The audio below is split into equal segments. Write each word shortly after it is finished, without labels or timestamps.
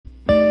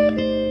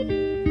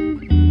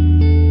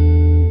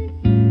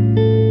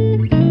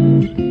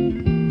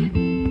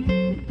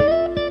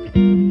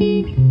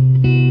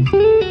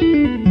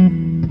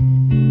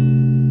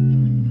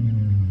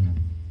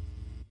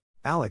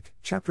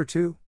Chapter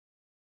 2.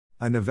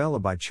 A novella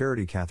by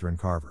Charity Catherine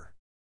Carver.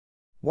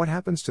 What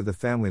happens to the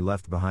family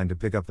left behind to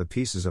pick up the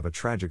pieces of a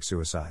tragic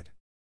suicide?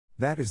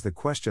 That is the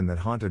question that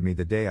haunted me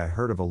the day I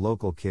heard of a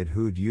local kid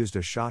who'd used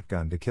a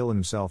shotgun to kill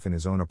himself in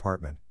his own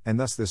apartment, and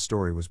thus this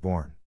story was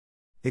born.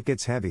 It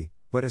gets heavy,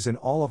 but as in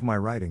all of my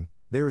writing,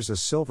 there is a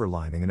silver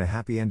lining and a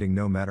happy ending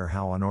no matter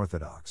how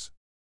unorthodox.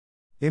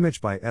 Image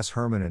by S.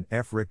 Herman and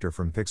F. Richter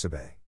from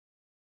Pixabay.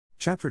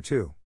 Chapter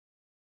 2.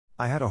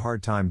 I had a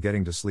hard time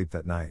getting to sleep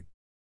that night.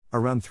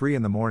 Around 3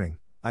 in the morning,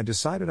 I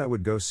decided I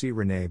would go see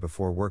Renee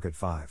before work at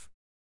 5.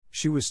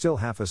 She was still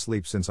half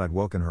asleep since I'd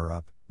woken her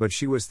up, but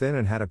she was thin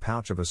and had a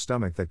pouch of a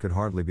stomach that could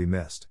hardly be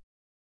missed.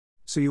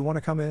 "So you want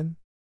to come in?"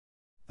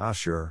 "Ah,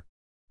 sure.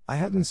 I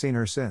hadn't seen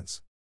her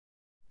since.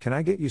 Can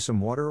I get you some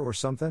water or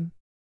something?"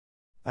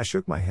 I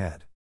shook my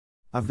head.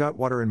 "I've got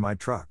water in my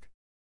truck."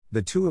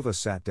 The two of us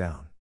sat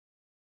down.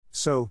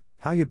 "So,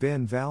 how you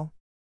been, Val?"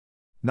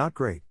 "Not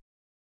great."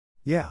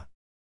 "Yeah.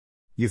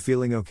 You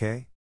feeling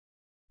okay?"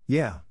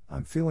 "Yeah,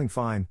 I'm feeling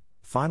fine,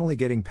 finally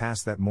getting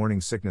past that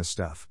morning sickness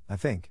stuff, I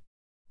think."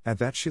 At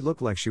that she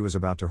looked like she was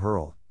about to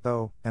hurl,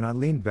 though, and I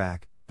leaned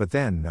back, but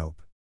then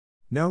nope.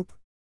 "Nope.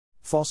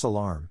 False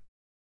alarm.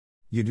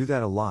 You do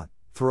that a lot,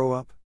 throw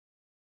up?"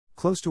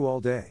 "Close to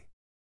all day.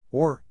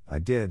 Or, I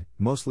did,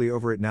 mostly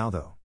over it now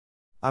though.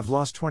 I've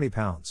lost 20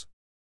 pounds.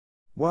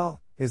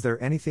 "Well, is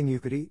there anything you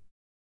could eat?"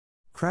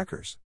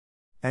 "Crackers.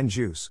 And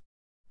juice.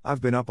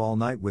 I've been up all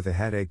night with a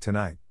headache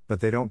tonight,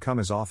 but they don't come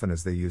as often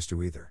as they used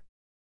to either."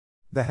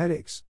 "The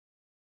headaches?"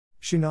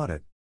 She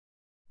nodded.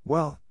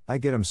 "Well, I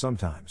get 'em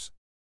sometimes."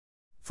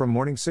 "From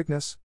morning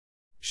sickness?"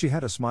 She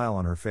had a smile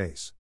on her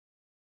face.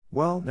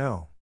 "Well,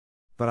 no."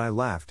 But I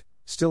laughed,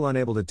 still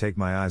unable to take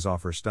my eyes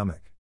off her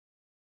stomach.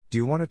 "Do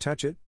you want to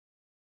touch it?"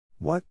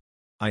 "What?"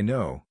 I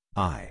know,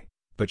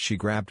 but she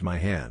grabbed my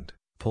hand,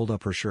 pulled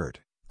up her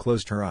shirt,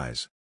 closed her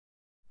eyes.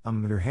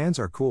 Your hands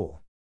are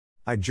cool."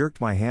 I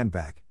jerked my hand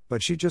back,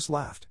 but she just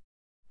laughed.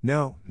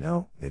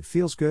 No, it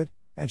feels good,"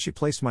 and she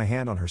placed my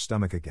hand on her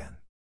stomach again.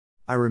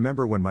 I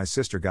remember when my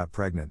sister got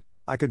pregnant,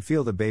 I could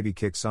feel the baby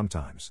kick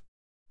sometimes.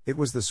 It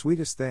was the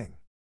sweetest thing.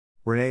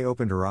 Renee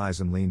opened her eyes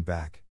and leaned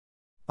back.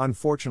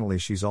 Unfortunately,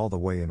 she's all the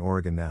way in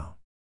Oregon now.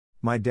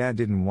 My dad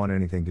didn't want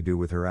anything to do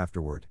with her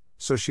afterward,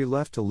 so she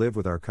left to live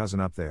with our cousin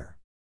up there.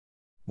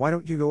 "Why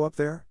don't you go up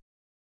there?"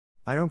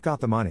 "I don't got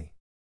the money.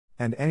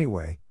 And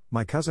anyway,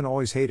 my cousin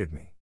always hated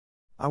me.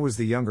 I was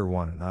the younger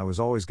one and I was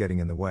always getting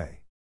in the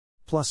way.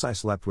 Plus I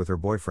slept with her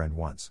boyfriend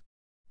once.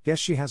 Guess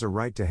she has a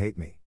right to hate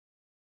me."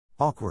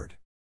 Awkward.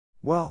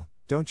 "Well,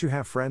 don't you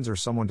have friends or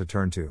someone to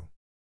turn to?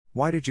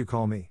 Why did you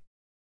call me?"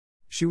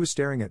 She was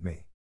staring at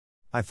me.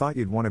 "I thought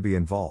you'd want to be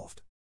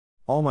involved.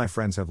 All my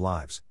friends have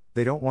lives,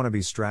 they don't want to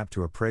be strapped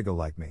to a prego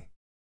like me."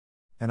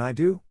 "And I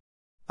do?"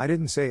 I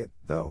didn't say it,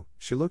 though,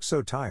 she looked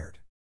so tired.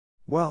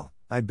 "Well,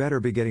 I'd better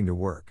be getting to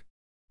work.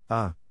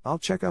 I'll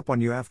check up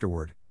on you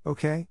afterward,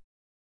 okay?"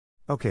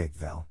 "Okay,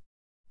 Val.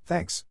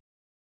 Thanks.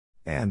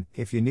 And,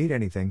 if you need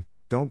anything,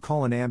 don't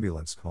call an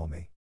ambulance, call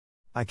me.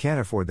 I can't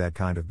afford that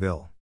kind of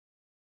bill."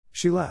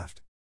 She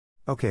laughed.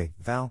 "Okay,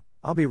 Val,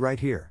 I'll be right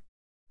here.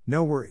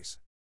 No worries."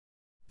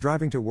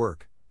 Driving to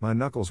work, my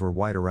knuckles were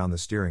white around the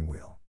steering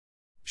wheel.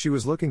 She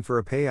was looking for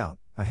a payout,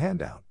 a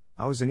handout.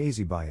 I was an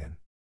easy buy-in.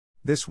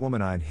 This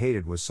woman I'd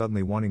hated was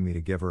suddenly wanting me to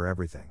give her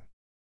everything.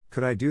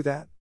 Could I do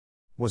that?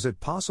 Was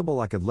it possible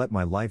I could let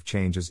my life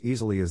change as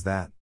easily as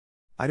that?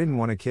 I didn't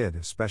want a kid,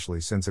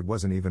 especially since it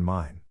wasn't even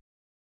mine.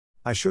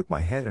 I shook my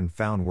head and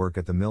found work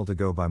at the mill to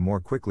go by more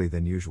quickly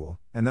than usual,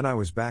 and then I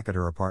was back at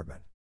her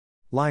apartment.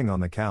 Lying on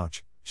the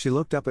couch, she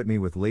looked up at me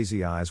with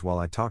lazy eyes while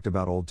I talked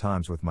about old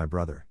times with my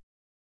brother.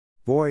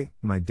 "Boy,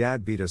 my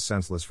dad beat us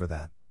senseless for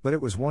that, but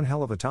it was one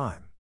hell of a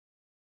time."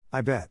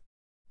 "I bet.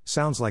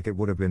 Sounds like it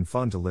would have been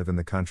fun to live in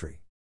the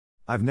country.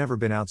 I've never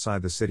been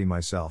outside the city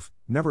myself,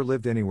 never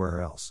lived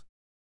anywhere else."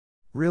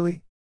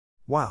 "Really?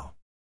 Wow.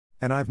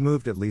 And I've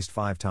moved at least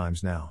 5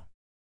 times now.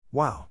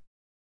 Wow."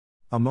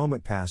 A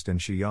moment passed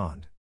and she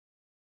yawned.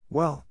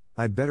 "Well,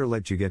 I'd better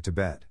let you get to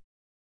bed.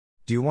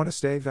 Do you want to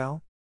stay,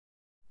 Val?"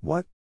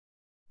 "What?"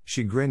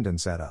 She grinned and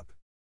sat up.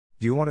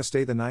 "Do you want to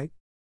stay the night?"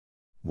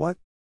 "What?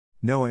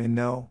 No,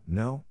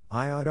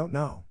 I don't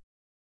know."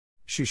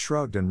 She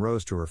shrugged and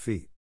rose to her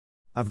feet.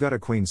 "I've got a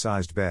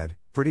queen-sized bed,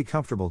 pretty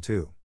comfortable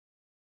too."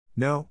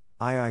 "No,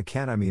 I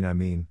can't. I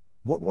mean,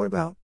 what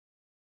about?"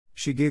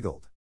 She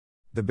giggled.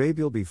 "The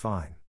baby'll be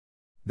fine.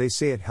 They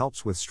say it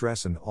helps with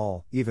stress and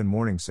all, even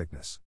morning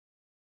sickness."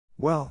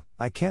 "Well,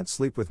 I can't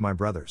sleep with my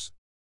brothers."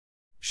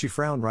 She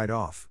frowned right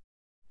off.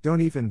 "Don't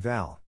even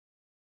Val."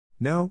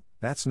 "No,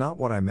 that's not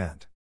what I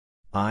meant."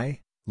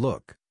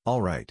 Look,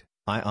 alright,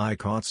 I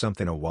caught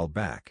something a while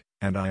back,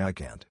 and I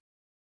can't."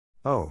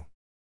 Oh,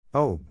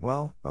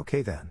 well,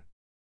 okay then.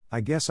 I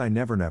guess I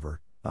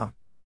never,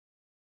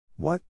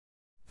 What?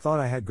 Thought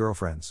I had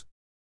girlfriends."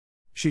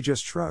 She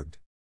just shrugged.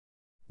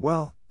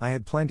 "Well, I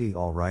had plenty,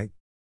 all right.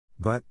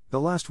 But,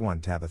 the last one,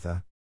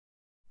 Tabitha."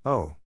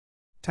 "Oh.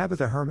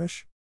 Tabitha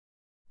Hermish?"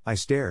 I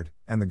stared,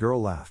 and the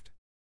girl laughed.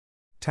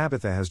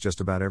 "Tabitha has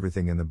just about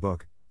everything in the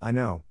book, I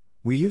know.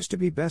 We used to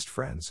be best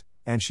friends,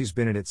 And she's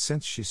been at it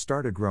since she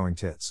started growing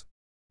tits.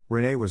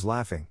 Renee was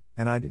laughing,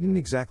 and I didn't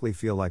exactly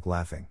feel like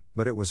laughing,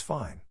 but it was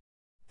fine.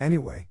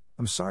 Anyway,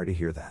 I'm sorry to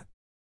hear that.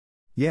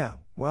 Yeah,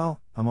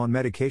 well, I'm on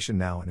medication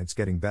now and it's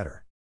getting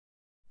better.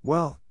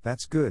 Well,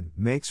 that's good,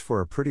 makes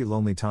for a pretty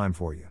lonely time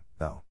for you,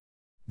 though.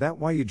 That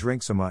why you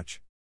drink so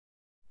much?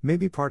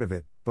 Maybe part of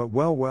it, but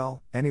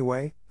well,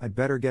 anyway, I'd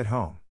better get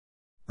home.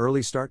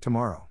 Early start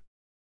tomorrow.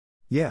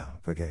 Yeah,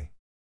 okay.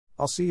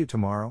 I'll see you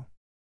tomorrow.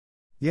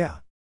 Yeah.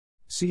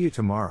 See you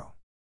tomorrow.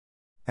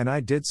 And I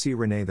did see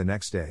Renee the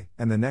next day,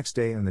 and the next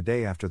day and the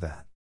day after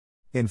that.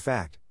 In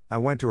fact, I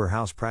went to her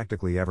house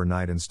practically every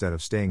night instead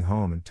of staying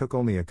home and took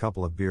only a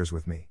couple of beers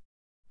with me.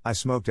 I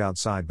smoked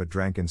outside but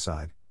drank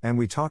inside, and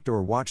we talked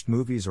or watched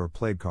movies or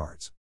played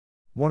cards.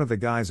 One of the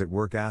guys at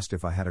work asked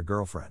if I had a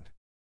girlfriend.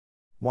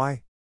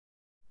 Why?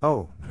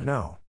 Oh,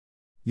 no.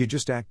 You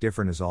just act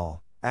different is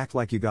all, act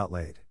like you got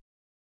laid.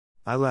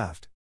 I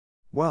laughed.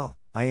 Well,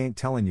 I ain't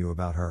telling you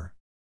about her.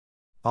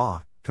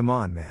 Aw, come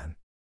on man.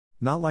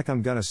 Not like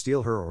I'm gonna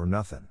steal her or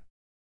nothing.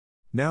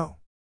 No.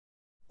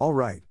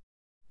 Alright.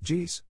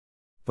 Geez.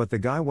 But the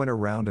guy went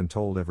around and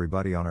told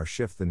everybody on our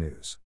shift the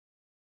news.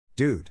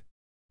 Dude.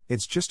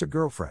 It's just a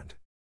girlfriend.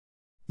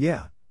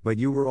 Yeah, but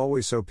you were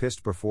always so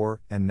pissed before,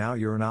 and now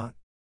you're not?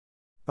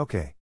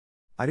 Okay.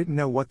 I didn't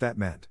know what that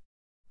meant.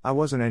 I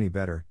wasn't any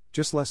better,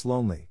 just less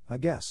lonely, I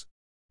guess.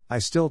 I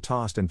still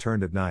tossed and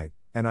turned at night,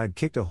 and I'd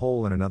kicked a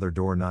hole in another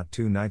door not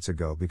 2 nights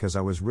ago because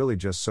I was really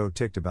just so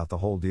ticked about the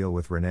whole deal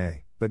with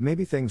Renee, but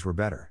maybe things were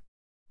better.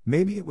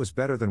 Maybe it was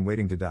better than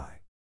waiting to die.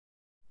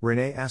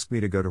 Renee asked me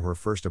to go to her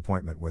first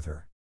appointment with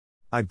her.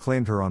 I'd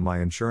claimed her on my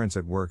insurance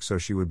at work so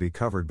she would be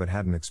covered but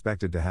hadn't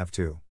expected to have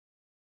to.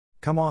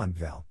 Come on,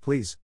 Val,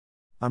 please.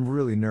 I'm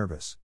really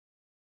nervous.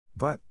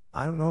 But,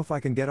 I don't know if I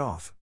can get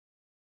off.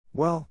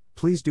 Well,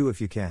 please do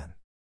if you can.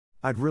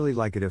 I'd really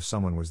like it if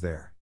someone was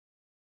there.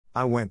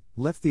 I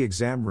left the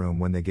exam room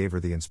when they gave her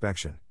the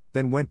inspection,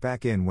 then went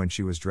back in when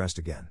she was dressed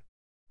again.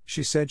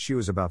 She said she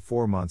was about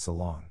 4 months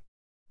along.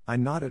 I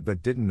nodded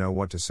but didn't know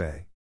what to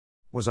say.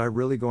 Was I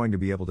really going to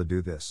be able to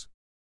do this?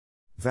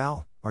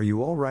 Val, are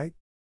you all right?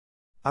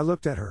 I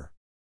looked at her.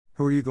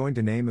 Who are you going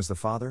to name as the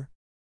father?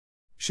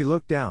 She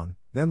looked down,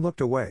 then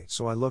looked away,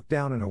 so I looked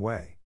down and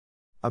away.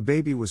 A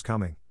baby was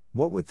coming.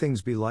 What would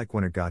things be like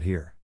when it got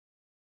here?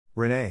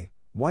 Renee,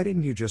 why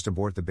didn't you just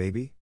abort the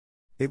baby?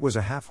 It was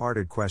a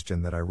half-hearted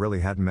question that I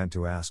really hadn't meant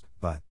to ask,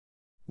 but...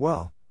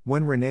 Well,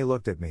 when Renee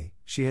looked at me,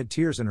 she had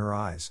tears in her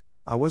eyes.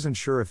 I wasn't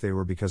sure if they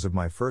were because of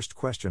my first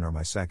question or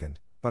my second,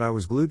 but I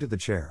was glued to the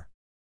chair.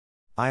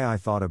 I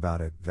thought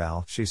about it,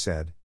 Val, she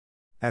said.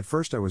 At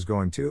first I was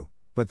going to,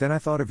 but then I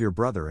thought of your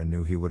brother and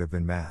knew he would have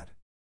been mad.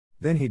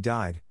 Then he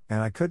died,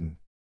 and I couldn't.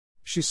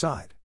 She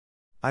sighed.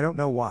 I don't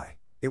know why,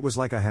 it was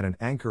like I had an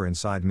anchor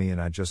inside me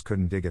and I just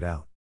couldn't dig it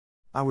out.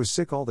 I was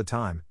sick all the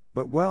time,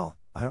 but well,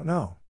 I don't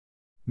know.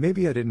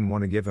 Maybe I didn't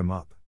want to give him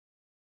up.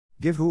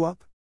 Give who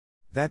up?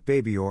 That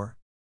baby or?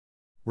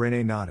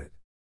 Renee nodded.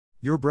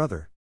 Your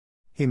brother.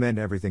 He meant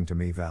everything to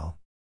me, Val.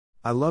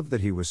 I loved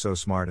that he was so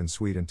smart and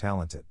sweet and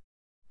talented.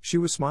 She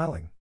was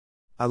smiling.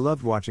 I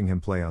loved watching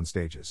him play on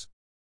stages.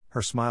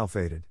 Her smile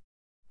faded.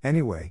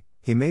 Anyway,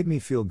 he made me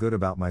feel good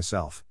about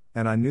myself,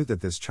 and I knew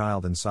that this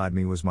child inside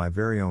me was my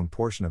very own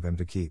portion of him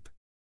to keep.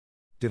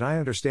 Did I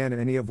understand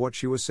any of what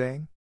she was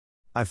saying?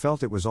 I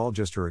felt it was all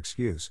just her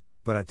excuse,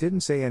 but I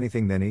didn't say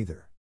anything then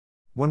either.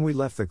 When we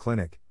left the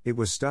clinic, it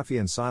was stuffy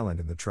and silent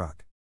in the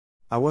truck.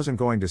 I wasn't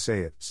going to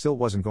say it, still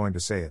wasn't going to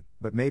say it,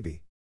 but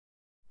maybe.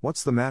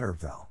 What's the matter,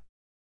 Val?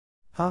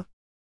 Huh?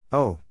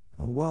 Oh,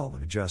 well,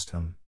 just,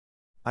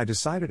 I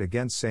decided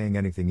against saying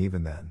anything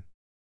even then.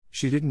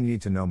 She didn't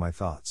need to know my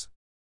thoughts.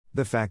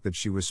 The fact that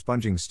she was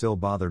sponging still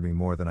bothered me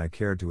more than I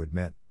cared to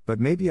admit, but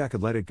maybe I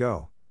could let it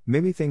go,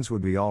 maybe things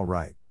would be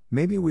alright,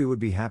 maybe we would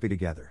be happy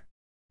together.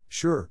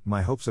 Sure,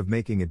 my hopes of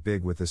making it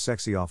big with the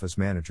sexy office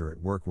manager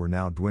at work were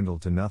now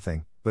dwindled to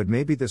nothing, but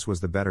maybe this was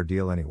the better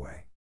deal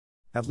anyway.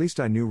 At least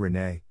I knew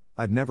Renee.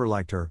 I'd never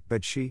liked her,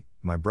 but she,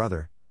 my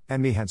brother,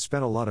 and me had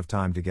spent a lot of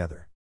time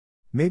together.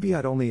 Maybe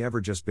I'd only ever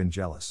just been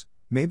jealous,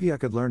 maybe I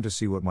could learn to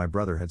see what my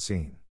brother had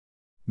seen.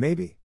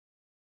 Maybe.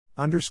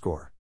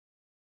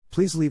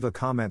 Please leave a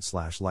comment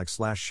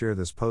 /like /share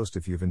this post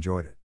if you've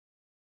enjoyed it.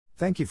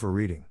 Thank you for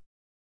reading.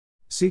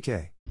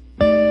 CK.